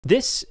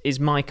This is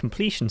my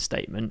completion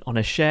statement on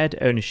a shared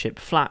ownership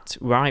flat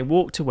where I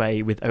walked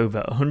away with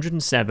over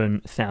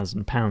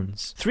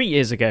 £107,000. 3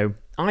 years ago,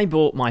 I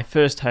bought my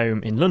first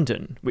home in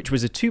London, which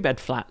was a 2-bed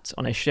flat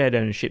on a shared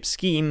ownership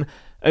scheme,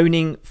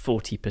 owning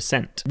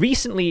 40%.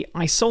 Recently,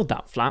 I sold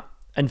that flat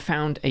and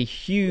found a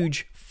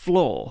huge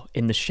flaw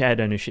in the shared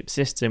ownership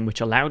system,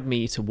 which allowed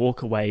me to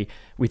walk away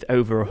with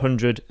over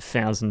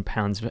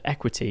 £100,000 of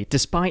equity,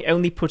 despite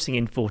only putting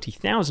in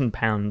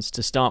 £40,000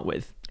 to start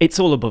with. It's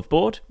all above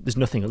board, there's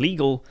nothing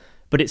illegal,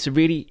 but it's a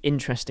really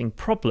interesting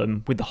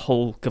problem with the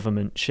whole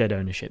government shared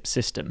ownership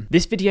system.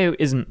 This video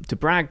isn't to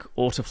brag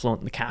or to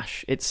flaunt the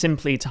cash, it's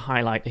simply to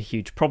highlight a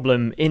huge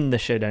problem in the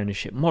shared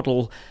ownership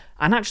model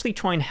and actually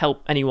try and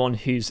help anyone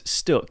who's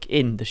stuck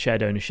in the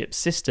shared ownership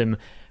system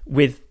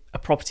with a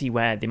property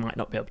where they might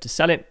not be able to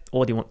sell it,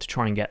 or they want to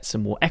try and get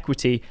some more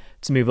equity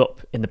to move up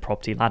in the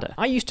property ladder.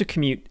 I used to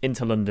commute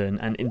into London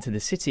and into the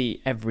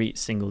city every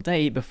single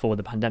day before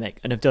the pandemic,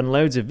 and have done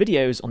loads of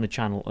videos on the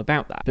channel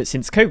about that. But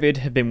since COVID,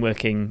 have been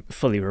working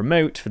fully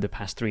remote for the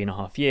past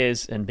 3.5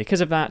 years, and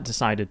because of that,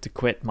 decided to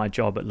quit my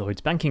job at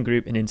Lloyds Banking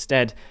Group and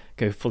instead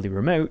go fully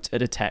remote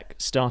at a tech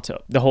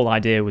startup. The whole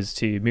idea was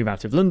to move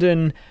out of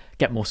London,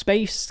 get more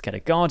space, get a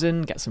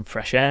garden, get some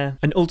fresh air,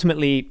 and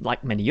ultimately,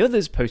 like many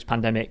others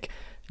post-pandemic,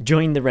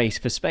 join the race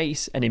for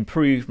space and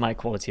improve my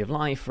quality of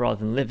life rather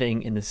than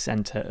living in the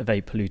centre of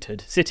a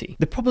polluted city.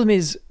 The problem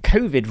is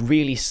COVID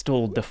really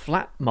stalled the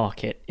flat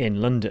market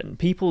in London.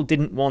 People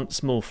didn't want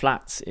small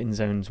flats in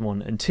zones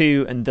 1 and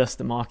 2, and thus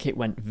the market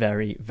went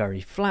very,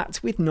 very flat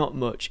with not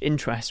much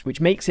interest,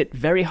 which makes it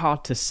very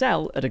hard to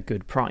sell at a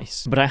good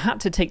price. But I had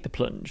to take the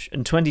plunge,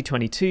 and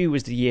 2022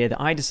 was the year that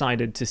I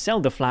decided to sell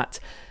the flat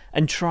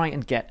and try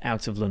and get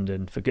out of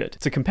London for good.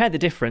 To compare the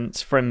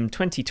difference, from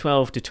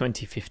 2012 to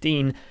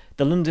 2015,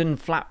 the London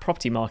flat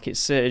property market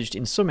surged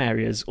in some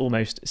areas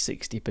almost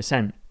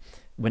 60%.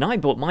 When I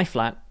bought my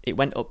flat, it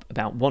went up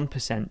about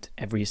 1%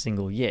 every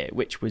single year,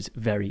 which was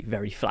very,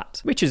 very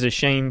flat. Which is a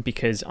shame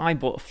because I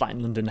bought a flat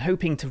in London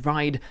hoping to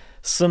ride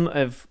some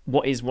of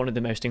what is one of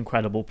the most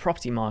incredible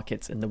property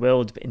markets in the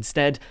world, but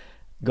instead,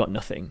 got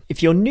nothing.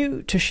 If you're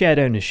new to shared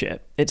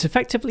ownership, it's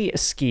effectively a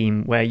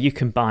scheme where you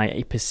can buy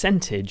a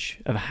percentage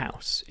of a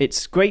house.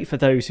 It's great for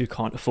those who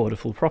can't afford a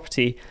full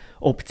property,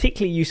 or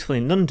particularly useful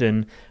in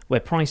London where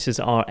prices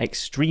are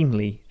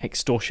extremely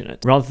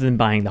extortionate. Rather than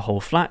buying the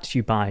whole flat,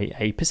 you buy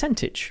a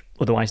percentage,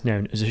 otherwise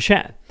known as a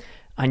share,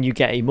 and you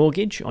get a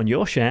mortgage on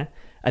your share,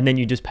 and then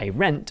you just pay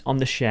rent on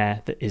the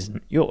share that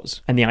isn't yours.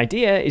 And the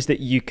idea is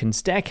that you can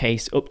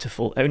staircase up to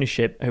full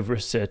ownership over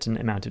a certain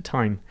amount of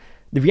time.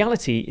 The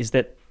reality is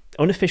that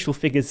unofficial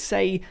figures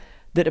say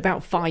that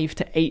about 5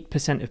 to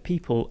 8% of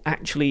people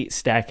actually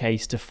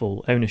staircase to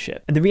full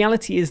ownership. And the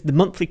reality is the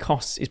monthly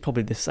cost is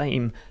probably the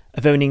same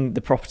of owning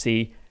the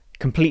property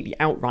completely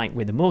outright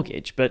with a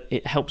mortgage, but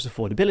it helps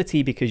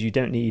affordability because you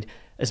don't need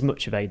as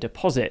much of a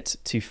deposit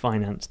to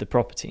finance the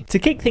property. To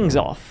kick things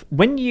off,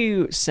 when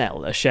you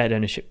sell a shared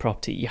ownership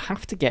property, you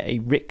have to get a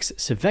RICS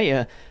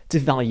surveyor to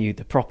value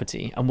the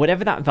property, and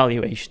whatever that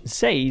valuation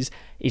says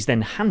is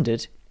then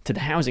handed to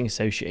the housing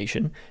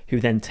association, who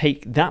then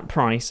take that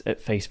price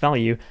at face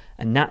value,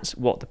 and that's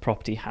what the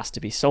property has to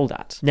be sold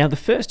at. Now, the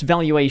first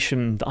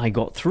valuation that I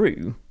got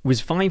through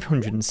was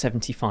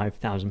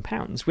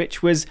 £575,000,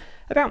 which was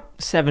about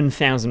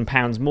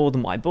 £7,000 more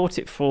than what I bought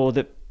it for.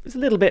 That was a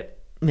little bit,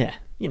 not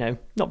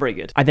very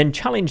good. I then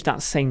challenged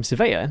that same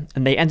surveyor,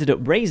 and they ended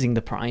up raising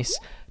the price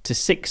to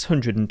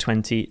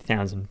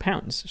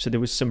 £620,000. So there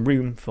was some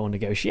room for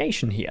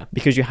negotiation here,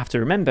 because you have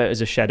to remember,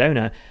 as a shared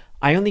owner,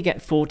 I only get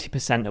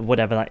 40% of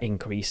whatever that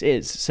increase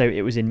is. So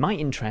it was in my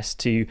interest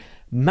to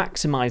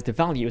maximize the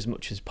value as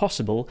much as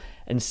possible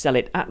and sell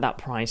it at that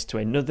price to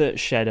another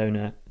shared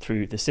owner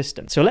through the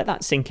system. So let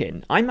that sink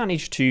in. I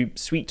managed to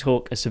sweet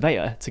talk a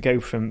surveyor to go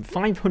from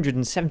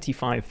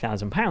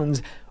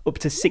 £575,000 up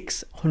to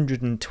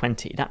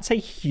 £620,000. That's a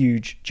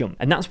huge jump.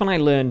 And that's when I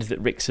learned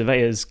that RICS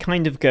surveyors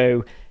kind of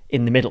go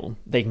in the middle.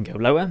 They can go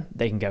lower,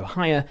 they can go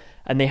higher,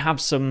 and they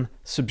have some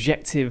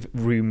subjective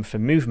room for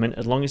movement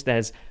as long as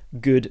there's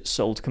good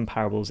sold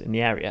comparables in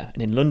the area.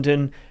 And in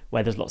London,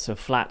 where there's lots of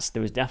flats,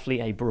 there was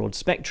definitely a broad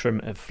spectrum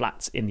of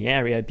flats in the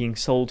area being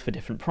sold for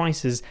different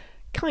prices,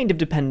 kind of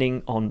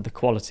depending on the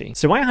quality.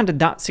 So I handed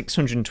that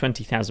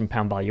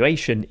 £620,000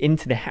 valuation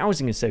into the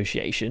housing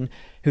association,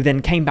 who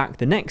then came back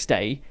the next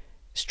day,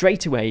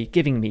 straight away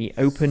giving me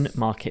open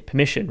market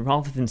permission.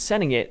 Rather than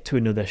selling it to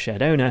another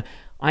shared owner,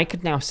 I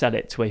could now sell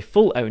it to a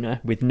full owner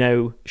with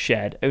no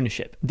shared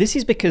ownership. This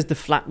is because the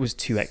flat was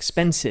too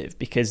expensive,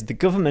 because the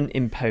government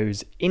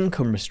imposed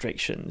income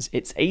restrictions.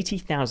 It's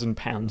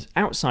 £80,000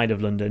 outside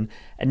of London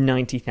and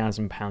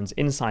 £90,000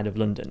 inside of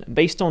London. And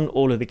based on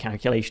all of the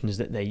calculations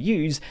that they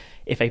use,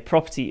 if a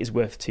property is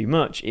worth too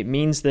much, it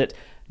means that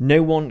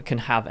no one can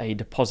have a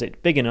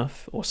deposit big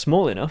enough or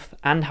small enough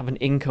and have an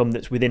income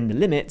that's within the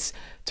limits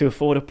to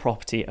afford a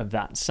property of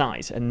that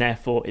size, and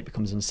therefore it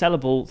becomes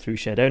unsellable through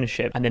shared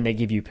ownership, and then they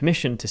give you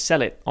permission to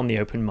sell it on the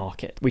open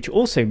market, which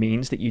also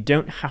means that you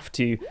don't have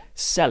to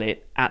sell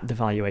it at the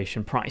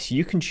valuation price.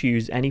 You can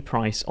choose any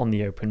price on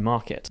the open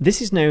market.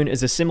 This is known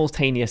as a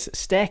simultaneous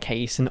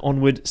staircase and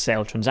onward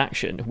sale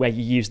transaction, where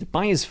you use the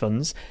buyer's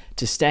funds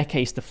to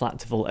staircase the flat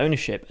to full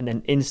ownership and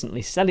then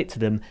instantly sell it to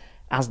them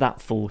as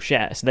that full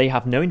share. So they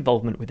have no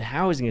involvement with the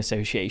housing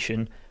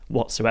association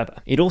whatsoever.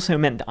 It also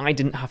meant that I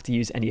didn't have to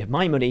use any of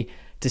my money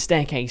to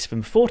staircase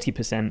from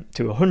 40%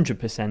 to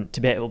 100%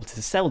 to be able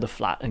to sell the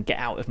flat and get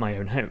out of my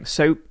own home.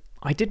 So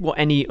I did what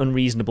any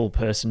unreasonable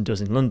person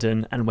does in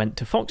London and went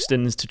to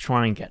Foxtons to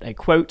try and get a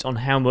quote on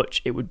how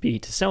much it would be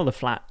to sell the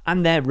flat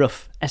and their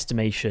rough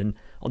estimation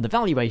on the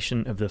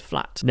valuation of the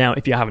flat. Now,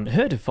 if you haven't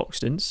heard of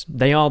Foxtons,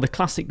 they are the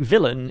classic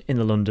villain in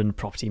the London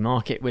property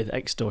market, with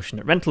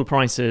extortionate rental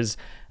prices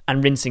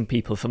and rinsing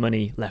people for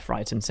money left,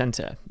 right and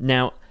centre.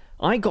 Now,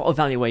 I got a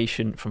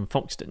valuation from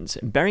Foxtons,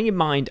 and bearing in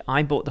mind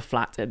I bought the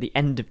flat at the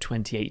end of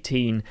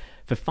 2018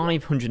 for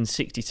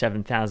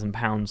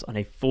 £567,000 on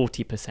a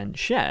 40%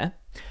 share,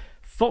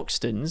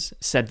 Foxtons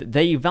said that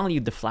they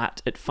valued the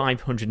flat at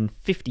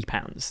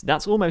 £550.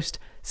 That's almost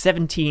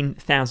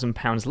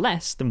 £17,000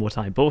 less than what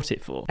I bought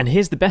it for. And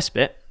here's the best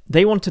bit.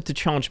 They wanted to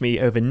charge me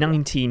over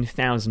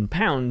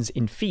 £19,000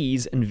 in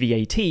fees and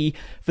VAT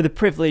for the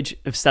privilege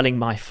of selling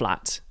my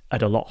flat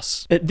at a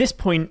loss. At this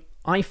point,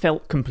 I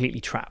felt completely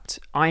trapped.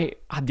 I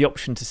had the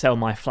option to sell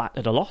my flat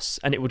at a loss,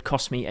 and it would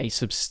cost me a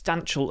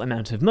substantial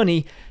amount of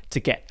money to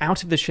get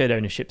out of the shared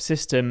ownership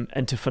system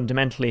and to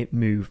fundamentally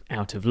move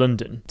out of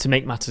London. To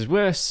make matters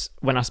worse,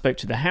 when I spoke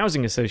to the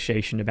housing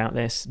association about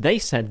this, they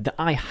said that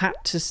I had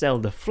to sell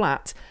the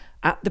flat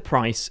at the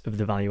price of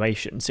the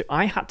valuation. So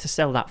I had to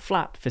sell that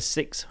flat for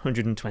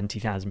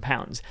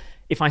 £620,000.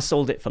 If I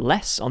sold it for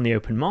less on the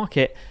open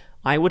market,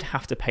 I would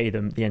have to pay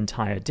them the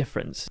entire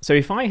difference. So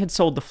if I had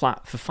sold the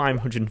flat for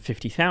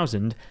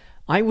 £550,000,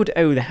 I would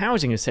owe the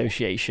housing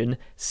association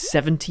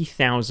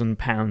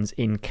 £70,000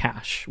 in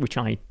cash, which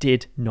I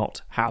did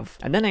not have.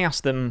 And then I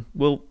asked them,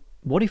 well,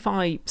 what if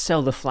I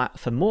sell the flat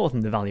for more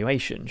than the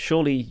valuation?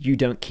 Surely you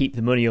don't keep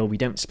the money or we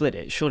don't split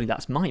it. Surely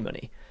that's my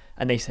money.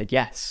 And they said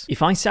yes.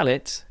 If I sell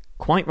it,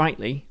 quite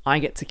rightly, I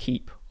get to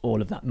keep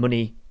all of that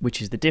money, which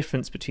is the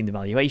difference between the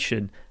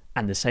valuation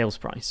and the sales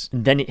price.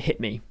 And then it hit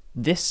me.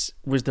 This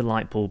was the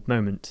light bulb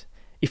moment.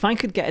 If I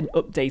could get an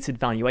updated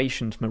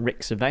valuation from a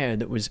RIC surveyor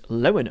that was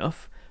low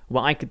enough,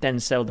 where I could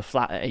then sell the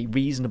flat at a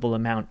reasonable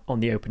amount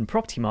on the open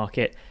property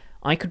market,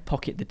 I could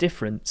pocket the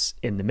difference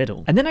in the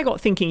middle. And then I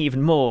got thinking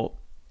even more,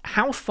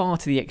 how far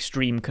to the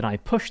extreme could I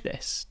push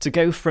this to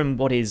go from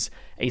what is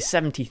a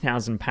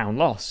 £70,000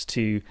 loss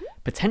to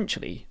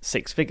potentially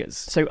six figures?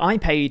 So I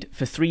paid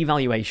for 3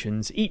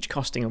 valuations, each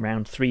costing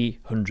around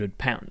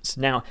 £300.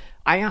 Now,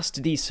 I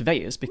asked these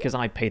surveyors, because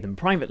I pay them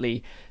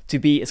privately, to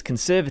be as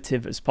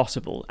conservative as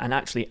possible and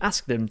actually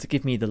ask them to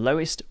give me the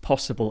lowest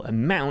possible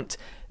amount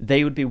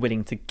they would be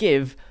willing to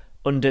give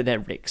under their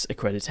RICS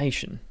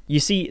accreditation.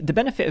 You see, the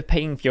benefit of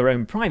paying for your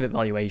own private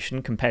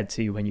valuation compared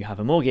to when you have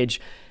a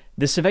mortgage,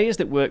 the surveyors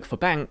that work for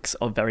banks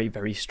are very,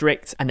 very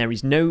strict, and there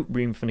is no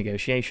room for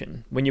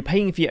negotiation. When you're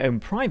paying for your own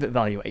private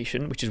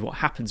valuation, which is what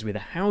happens with a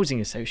housing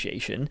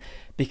association,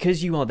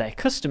 because you are their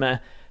customer,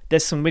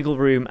 there's some wiggle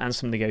room and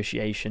some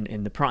negotiation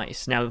in the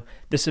price. Now,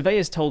 the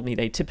surveyors told me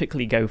they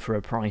typically go for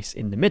a price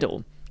in the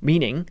middle,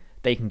 meaning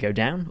they can go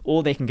down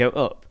or they can go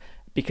up,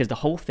 because the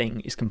whole thing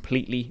is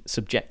completely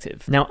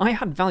subjective. Now, I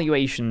had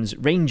valuations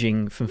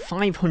ranging from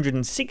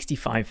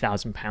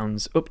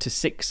 £565,000 up to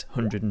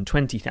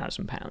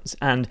 £620,000,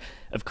 and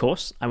of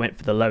course, I went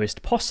for the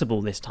lowest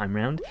possible this time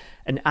round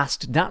and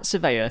asked that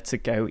surveyor to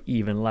go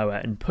even lower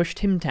and pushed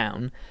him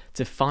down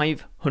to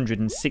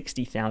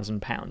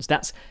 £560,000.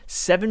 That's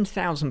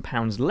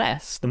 £7,000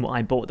 less than what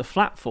I bought the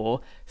flat for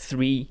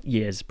 3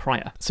 years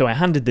prior. So I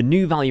handed the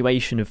new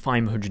valuation of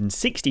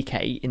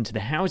 £560k into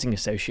the housing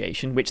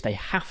association, which they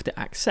have to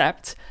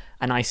accept,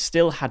 and I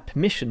still had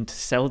permission to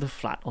sell the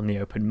flat on the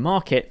open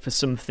market for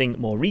something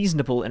more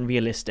reasonable and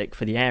realistic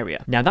for the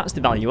area. Now that's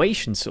the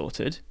valuation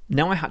sorted.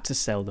 Now I had to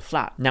sell the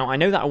flat. Now I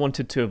know that I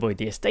wanted to avoid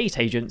the estate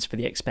agents for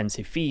the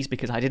expensive fees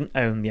because I didn't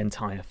own the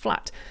entire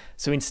flat.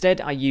 So instead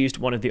I used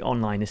one of the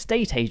online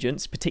estate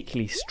agents,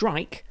 particularly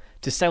Strike,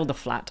 to sell the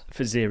flat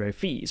for 0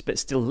 fees, but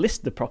still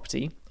list the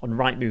property on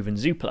Rightmove and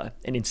Zoopla.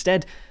 And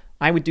instead,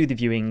 I would do the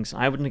viewings,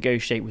 I would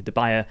negotiate with the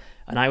buyer,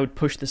 and I would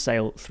push the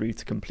sale through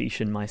to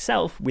completion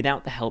myself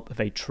without the help of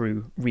a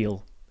true,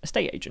 real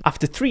estate agent.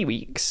 After 3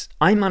 weeks,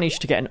 I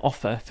managed to get an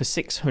offer for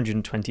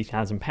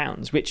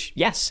 £620,000, which,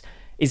 yes,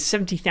 is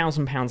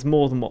 £70,000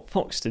 more than what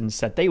Foxtons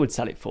said they would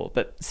sell it for,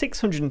 but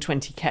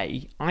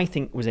 620k I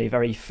think was a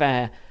very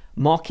fair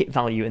market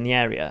value in the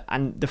area.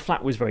 And the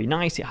flat was very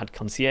nice. It had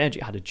concierge,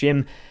 it had a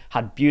gym,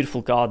 had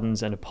beautiful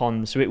gardens and a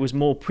pond, so it was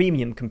more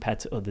premium compared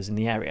to others in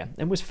the area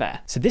and was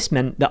fair. So this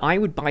meant that I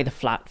would buy the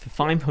flat for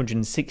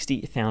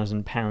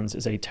 £560,000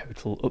 as a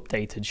total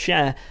updated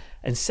share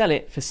and sell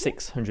it for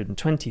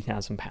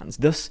 £620,000,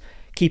 thus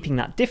keeping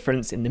that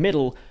difference in the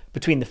middle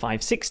between the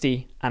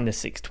 560 and the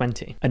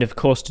 620. And of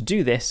course, to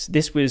do this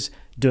was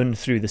done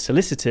through the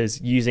solicitors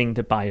using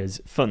the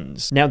buyer's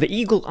funds. Now, the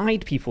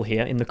eagle-eyed people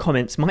here in the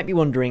comments might be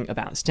wondering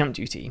about stamp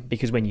duty,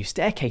 because when you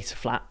staircase a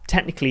flat,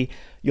 technically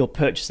you're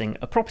purchasing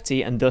a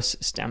property and thus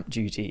stamp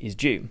duty is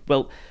due.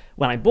 Well,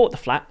 when I bought the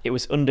flat, it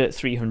was under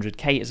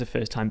 300k as a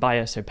first-time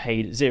buyer, so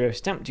paid 0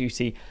 stamp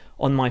duty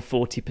on my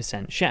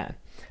 40% share.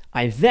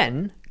 I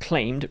then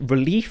claimed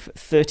relief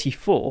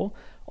 34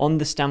 on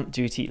the stamp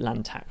duty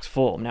land tax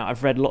form. Now,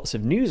 I've read lots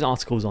of news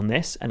articles on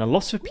this, and a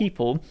lot of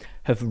people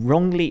have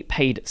wrongly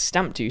paid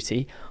stamp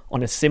duty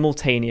on a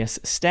simultaneous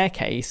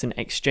staircase and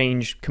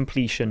exchange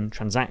completion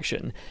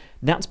transaction.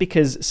 That's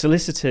because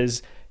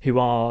solicitors who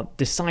are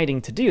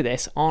deciding to do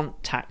this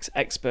aren't tax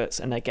experts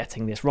and they're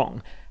getting this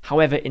wrong.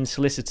 However, in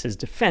solicitors'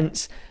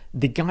 defense,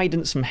 the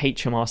guidance from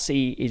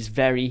HMRC is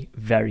very,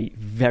 very,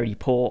 very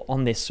poor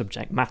on this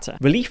subject matter.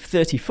 Relief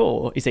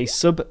 34 is a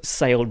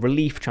sub-sale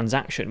relief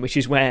transaction, which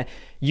is where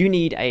you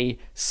need a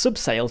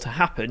sub-sale to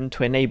happen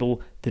to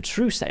enable the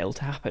true sale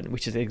to happen,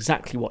 which is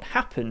exactly what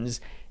happens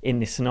in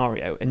this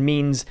scenario, and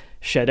means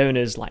shared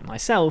owners like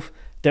myself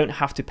don't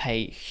have to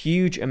pay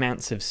huge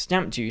amounts of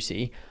stamp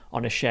duty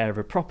on a share of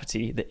a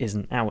property that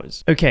isn't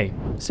ours. Okay,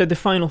 so the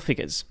final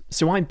figures.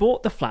 So I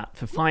bought the flat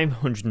for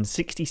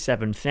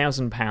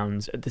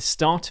 £567,000 at the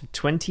start of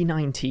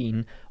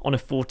 2019 on a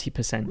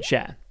 40%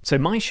 share. So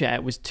my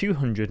share was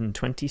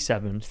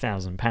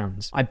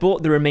 £227,000. I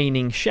bought the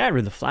remaining share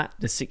of the flat,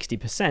 the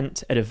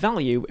 60%, at a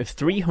value of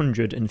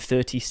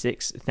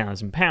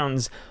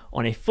 £336,000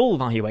 on a full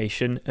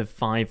valuation of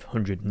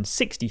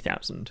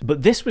 £560,000.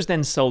 But this was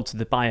then sold to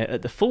the buyer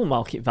at the full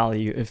market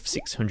value of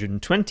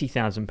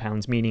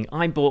 £620,000, meaning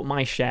I bought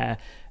my share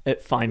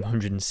at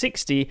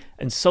 $560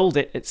 and sold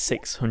it at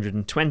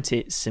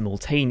 $620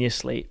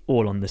 simultaneously,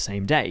 all on the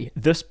same day,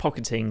 thus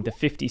pocketing the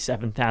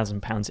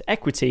 £57,000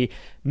 equity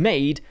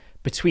made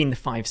between the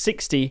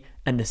 $560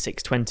 and the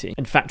 $620,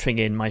 and factoring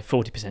in my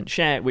 40%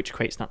 share, which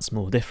creates that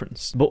small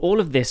difference. But all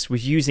of this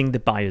was using the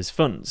buyer's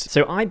funds.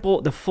 So I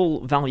bought the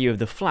full value of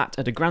the flat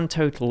at a grand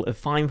total of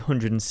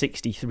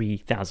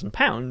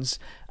 £563,000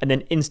 and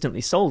then instantly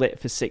sold it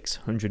for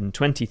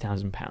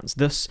 £620,000,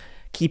 thus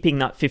keeping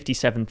that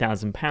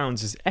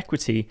 £57,000 as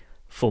equity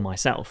for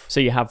myself.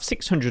 So you have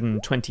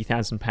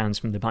 £620,000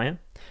 from the buyer,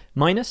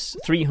 minus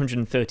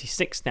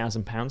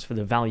 £336,000 for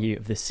the value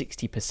of the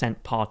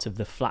 60% part of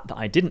the flat that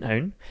I didn't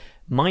own,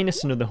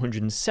 minus another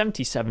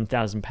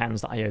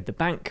 £177,000 that I owed the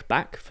bank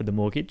back for the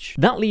mortgage.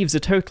 That leaves a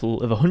total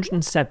of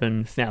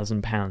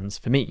 £107,000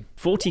 for me.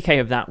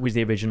 40k of that was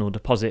the original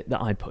deposit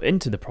that I put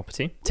into the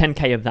property,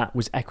 10k of that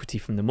was equity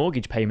from the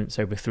mortgage payments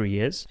over 3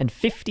 years, and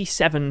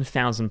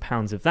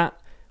 £57,000 of that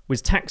was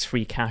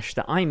tax-free cash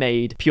that I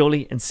made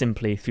purely and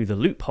simply through the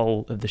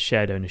loophole of the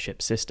shared ownership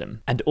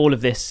system. And all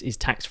of this is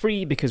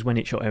tax-free because when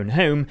it's your own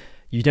home,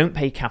 you don't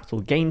pay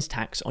capital gains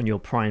tax on your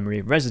primary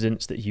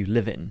residence that you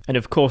live in. And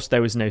of course,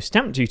 there was no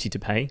stamp duty to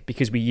pay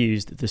because we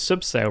used the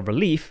sub-sale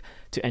relief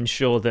to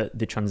ensure that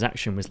the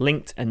transaction was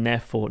linked and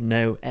therefore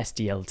no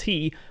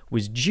SDLT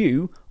was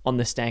due on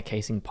the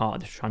staircasing part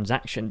of the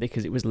transaction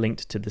because it was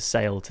linked to the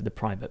sale to the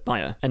private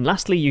buyer. And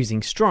lastly,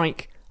 using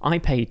Strike, I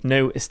paid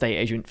no estate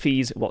agent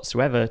fees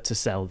whatsoever to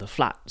sell the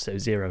flat, so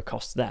 0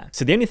 costs there.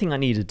 So the only thing I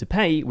needed to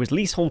pay was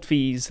leasehold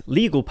fees,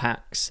 legal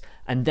packs,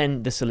 and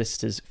then the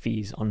solicitor's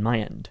fees on my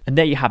end. And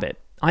there you have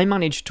it. I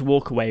managed to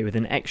walk away with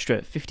an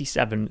extra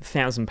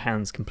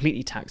 £57,000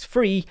 completely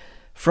tax-free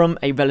from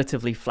a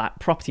relatively flat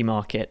property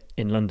market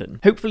in London.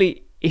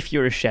 Hopefully, if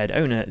you're a shared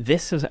owner,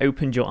 this has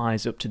opened your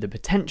eyes up to the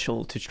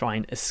potential to try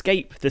and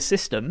escape the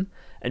system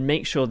and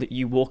make sure that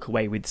you walk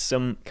away with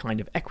some kind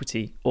of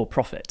equity or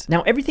profit.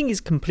 Now, everything is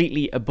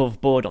completely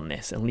above board on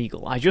this and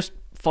legal. I just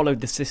followed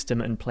the system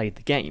and played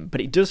the game,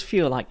 but it does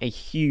feel like a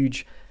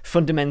huge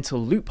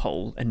fundamental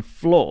loophole and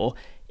flaw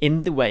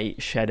in the way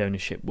shared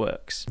ownership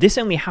works. This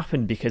only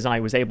happened because I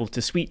was able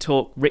to sweet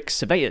talk Rick's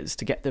surveyors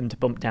to get them to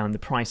bump down the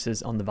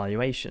prices on the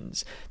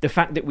valuations. The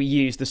fact that we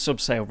used the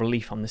sub-sale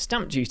relief on the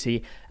stamp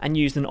duty and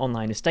used an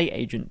online estate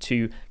agent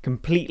to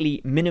completely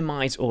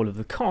minimize all of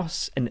the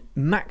costs and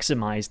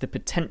maximize the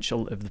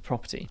potential of the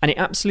property. And it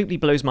absolutely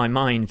blows my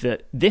mind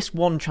that this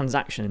one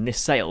transaction and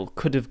this sale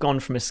could have gone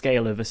from a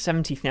scale of a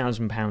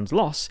 £70,000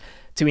 loss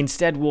to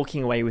instead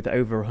walking away with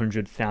over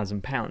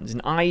 £100,000.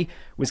 And I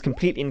was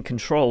completely in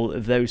control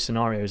of those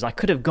scenarios. I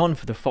could have gone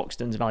for the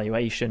Foxtons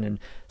valuation and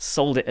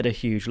sold it at a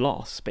huge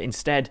loss, but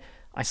instead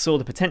I saw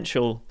the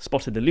potential,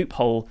 spotted the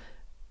loophole,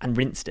 and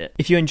rinsed it.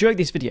 If you enjoyed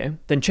this video,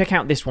 then check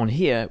out this one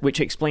here, which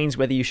explains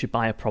whether you should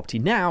buy a property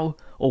now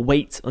or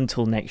wait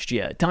until next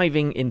year,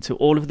 diving into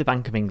all of the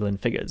Bank of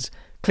England figures.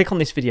 Click on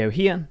this video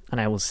here,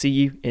 and I will see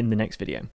you in the next video.